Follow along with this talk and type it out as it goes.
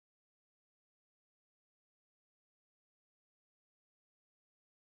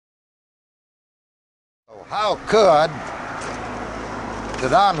How could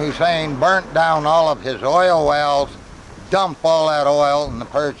Saddam Hussein burnt down all of his oil wells, dump all that oil in the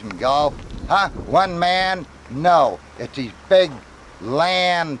Persian Gulf? Huh? One man? No. It's these big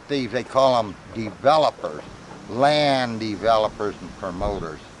land thieves, they call them developers, land developers and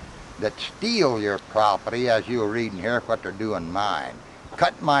promoters that steal your property, as you were reading here, what they're doing mine.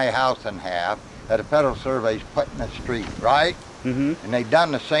 Cut my house in half that a federal survey's put in the street, right? And they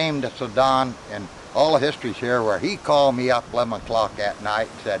done the same to Saddam, and all the history's here where he called me up 11 o'clock at night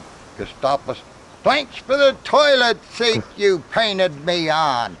and said, Kostopoulos, thanks for the toilet seat you painted me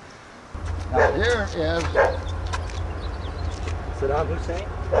on. Now here is Saddam Hussein?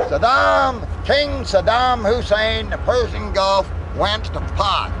 King Saddam Hussein, the Persian Gulf, went to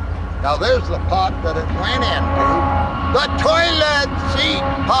pot. Now there's the pot that it went into. The toilet seat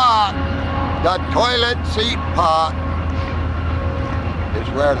pot. The toilet seat pot is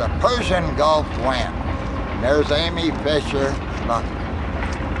where the Persian Gulf went. And there's Amy Fisher. Look,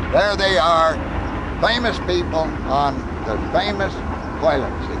 there they are, famous people on the famous toilet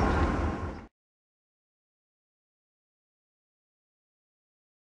seat.